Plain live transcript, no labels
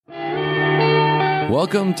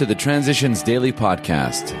Welcome to the Transitions Daily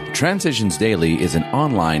podcast. Transitions Daily is an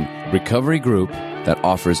online recovery group that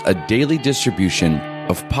offers a daily distribution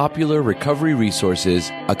of popular recovery resources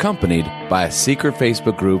accompanied by a secret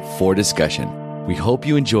Facebook group for discussion. We hope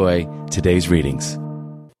you enjoy today's readings.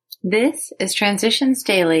 This is Transitions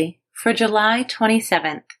Daily for July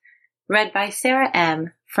 27th, read by Sarah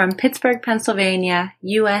M. from Pittsburgh, Pennsylvania,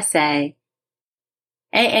 USA.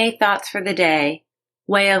 AA Thoughts for the Day,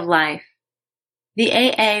 Way of Life. The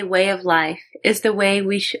AA way of life is the way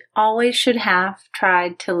we always should have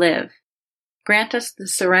tried to live. Grant us the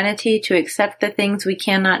serenity to accept the things we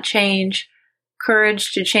cannot change,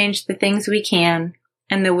 courage to change the things we can,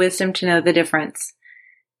 and the wisdom to know the difference.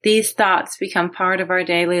 These thoughts become part of our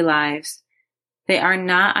daily lives. They are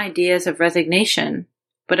not ideas of resignation,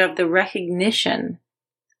 but of the recognition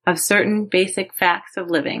of certain basic facts of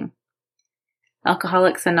living.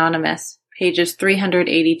 Alcoholics Anonymous, pages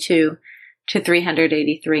 382 to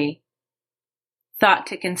 383. Thought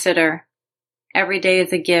to consider. Every day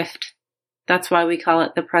is a gift. That's why we call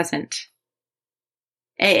it the present.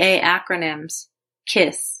 AA acronyms.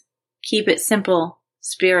 KISS. Keep it simple,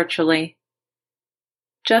 spiritually.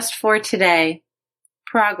 Just for today.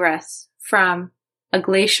 Progress from A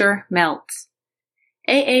Glacier Melts.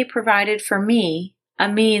 AA provided for me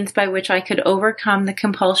a means by which I could overcome the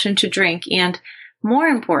compulsion to drink and, more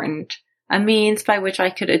important, a means by which I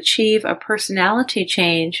could achieve a personality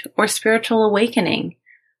change or spiritual awakening,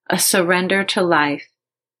 a surrender to life.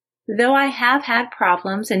 Though I have had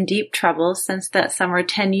problems and deep troubles since that summer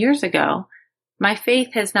 10 years ago, my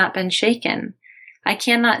faith has not been shaken. I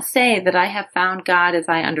cannot say that I have found God as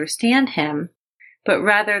I understand Him, but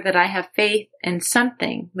rather that I have faith in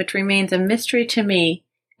something which remains a mystery to me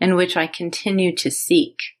and which I continue to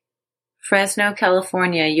seek. Fresno,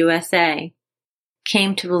 California, USA.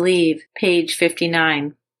 Came to Believe, page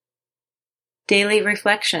 59. Daily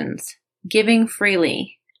Reflections. Giving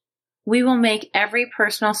freely. We will make every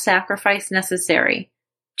personal sacrifice necessary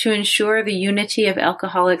to ensure the unity of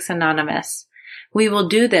Alcoholics Anonymous. We will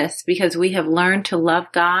do this because we have learned to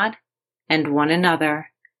love God and one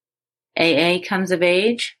another. AA Comes of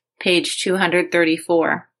Age, page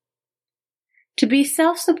 234. To be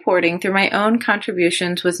self-supporting through my own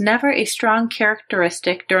contributions was never a strong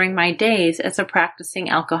characteristic during my days as a practicing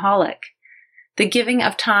alcoholic. The giving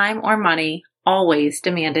of time or money always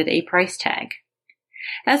demanded a price tag.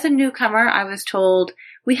 As a newcomer, I was told,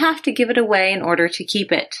 we have to give it away in order to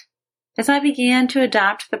keep it. As I began to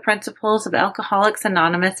adopt the principles of Alcoholics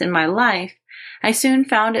Anonymous in my life, I soon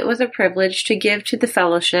found it was a privilege to give to the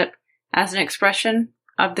fellowship as an expression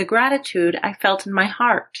of the gratitude I felt in my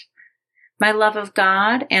heart. My love of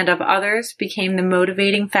God and of others became the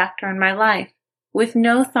motivating factor in my life, with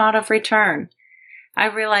no thought of return. I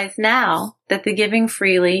realize now that the giving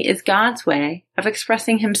freely is God's way of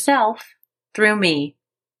expressing Himself through me.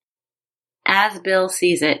 As Bill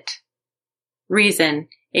Sees It. Reason,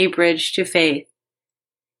 a Bridge to Faith.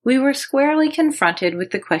 We were squarely confronted with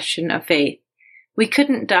the question of faith. We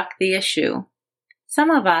couldn't duck the issue. Some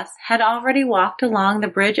of us had already walked along the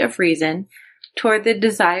bridge of reason toward the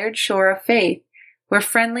desired shore of faith, where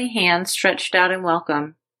friendly hands stretched out in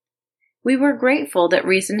welcome. We were grateful that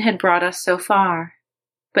reason had brought us so far,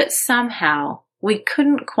 but somehow we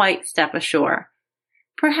couldn't quite step ashore.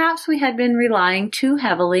 Perhaps we had been relying too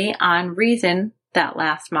heavily on reason that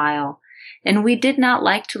last mile, and we did not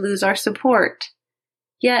like to lose our support.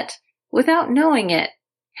 Yet, without knowing it,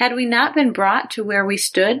 had we not been brought to where we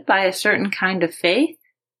stood by a certain kind of faith?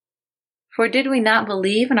 For did we not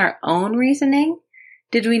believe in our own reasoning?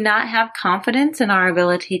 Did we not have confidence in our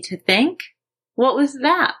ability to think? What was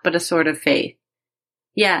that but a sort of faith?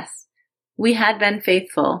 Yes, we had been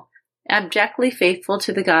faithful, abjectly faithful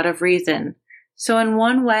to the God of reason. So in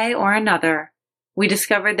one way or another, we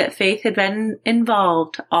discovered that faith had been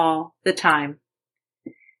involved all the time.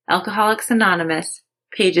 Alcoholics Anonymous,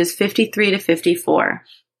 pages 53 to 54.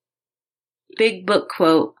 Big Book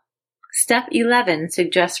Quote. Step 11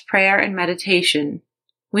 suggests prayer and meditation.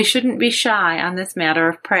 We shouldn't be shy on this matter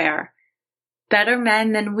of prayer. Better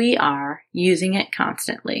men than we are using it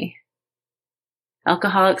constantly.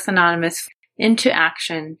 Alcoholics Anonymous, Into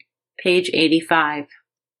Action, page 85.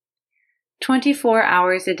 24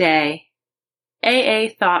 hours a day. AA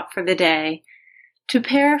Thought for the Day. To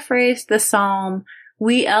paraphrase the psalm,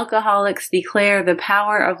 we alcoholics declare the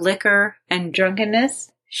power of liquor, and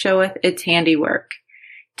drunkenness showeth its handiwork.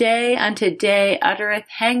 Day unto day uttereth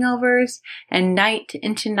hangovers, and night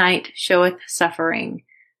into night showeth suffering.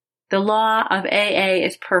 The law of AA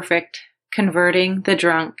is perfect, converting the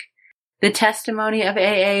drunk. The testimony of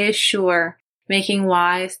AA is sure, making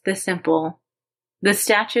wise the simple. The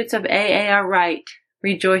statutes of AA are right,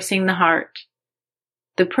 rejoicing the heart.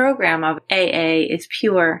 The program of AA is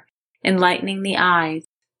pure, enlightening the eyes.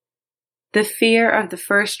 The fear of the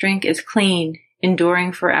first drink is clean,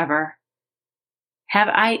 enduring forever. Have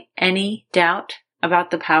I any doubt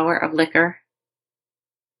about the power of liquor?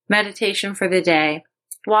 Meditation for the day.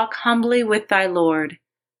 Walk humbly with thy Lord.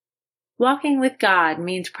 Walking with God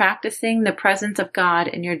means practicing the presence of God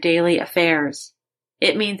in your daily affairs.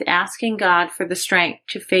 It means asking God for the strength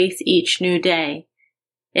to face each new day.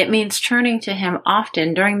 It means turning to Him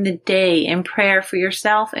often during the day in prayer for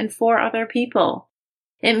yourself and for other people.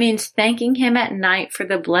 It means thanking Him at night for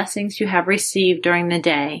the blessings you have received during the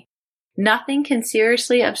day. Nothing can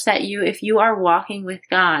seriously upset you if you are walking with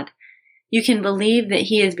God. You can believe that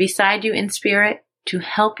He is beside you in spirit to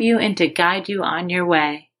help you and to guide you on your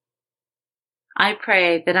way. I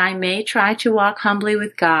pray that I may try to walk humbly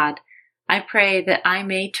with God. I pray that I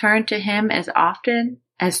may turn to Him as often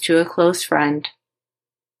as to a close friend.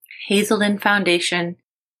 Hazelden Foundation,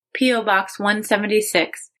 P.O. Box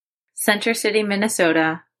 176, Center City,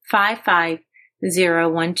 Minnesota,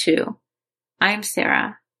 55012. I am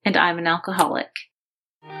Sarah, and I'm an alcoholic.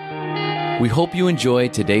 We hope you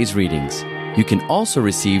enjoyed today's readings. You can also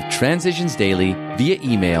receive Transitions Daily via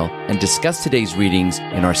email and discuss today's readings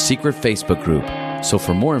in our secret Facebook group. So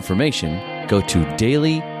for more information, go to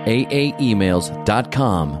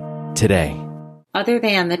dailyaaemails.com today. Other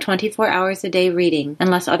than the 24 hours a day reading,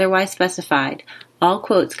 unless otherwise specified, all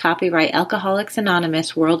quotes copyright Alcoholics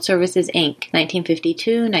Anonymous World Services, Inc.,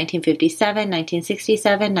 1952, 1957,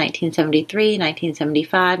 1967, 1973,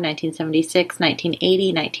 1975, 1976,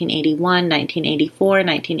 1980, 1981, 1984,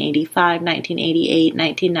 1985, 1988,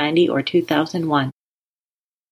 1990, or 2001.